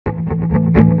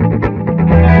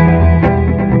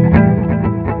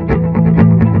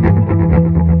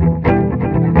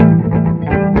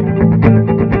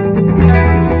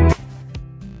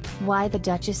the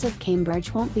Duchess of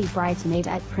Cambridge won't be bridesmaid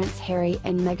at Prince Harry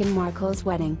and Meghan Markle's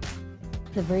wedding.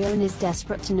 The very own is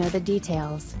desperate to know the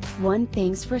details. One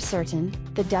thing's for certain,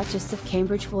 the Duchess of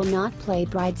Cambridge will not play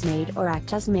bridesmaid or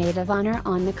act as maid of honor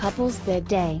on the couple's big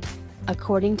day.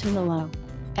 According to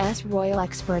Lolo's royal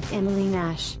expert Emily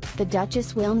Nash, the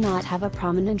Duchess will not have a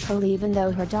prominent role even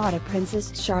though her daughter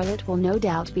Princess Charlotte will no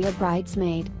doubt be a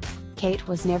bridesmaid. Kate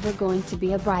was never going to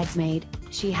be a bridesmaid.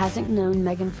 She hasn't known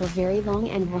Meghan for very long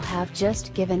and will have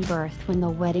just given birth when the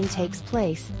wedding takes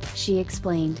place, she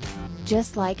explained.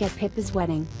 Just like at Pippa's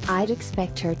wedding, I'd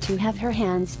expect her to have her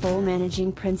hands full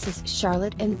managing Princess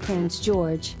Charlotte and Prince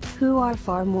George, who are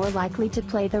far more likely to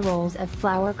play the roles of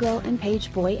flower girl and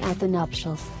page boy at the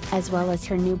nuptials, as well as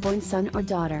her newborn son or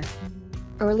daughter.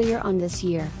 Earlier on this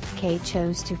year, Kate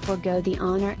chose to forego the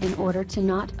honor in order to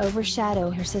not overshadow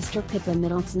her sister Pippa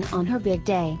Middleton on her big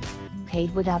day.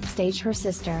 Kate would upstage her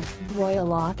sister,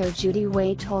 royal author Judy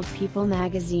Way told People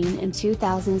magazine in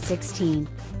 2016.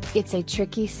 It's a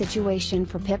tricky situation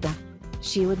for Pippa.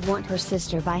 She would want her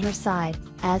sister by her side,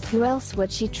 as who else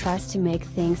would she trust to make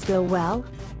things go well?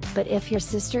 But if your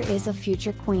sister is a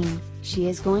future queen, she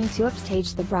is going to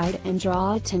upstage the bride and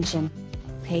draw attention.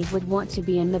 Kate would want to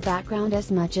be in the background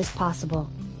as much as possible.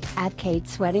 At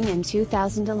Kate's wedding in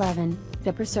 2011,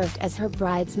 Pippa served as her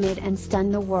bridesmaid and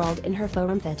stunned the world in her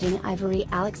form-fitting ivory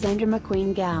Alexander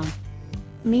McQueen gown.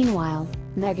 Meanwhile,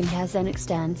 Meghan has an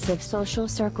extensive social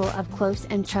circle of close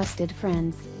and trusted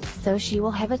friends, so she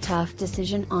will have a tough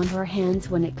decision on her hands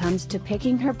when it comes to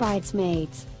picking her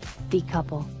bridesmaids. The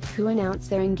couple, who announced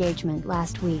their engagement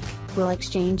last week, will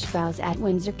exchange vows at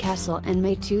Windsor Castle in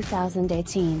May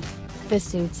 2018. The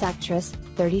Suits actress,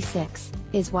 36,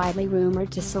 is widely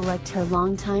rumored to select her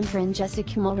longtime friend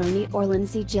Jessica Mulroney or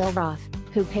Lindsay Jill Roth,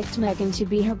 who picked Meghan to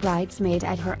be her bridesmaid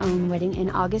at her own wedding in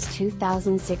August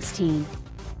 2016.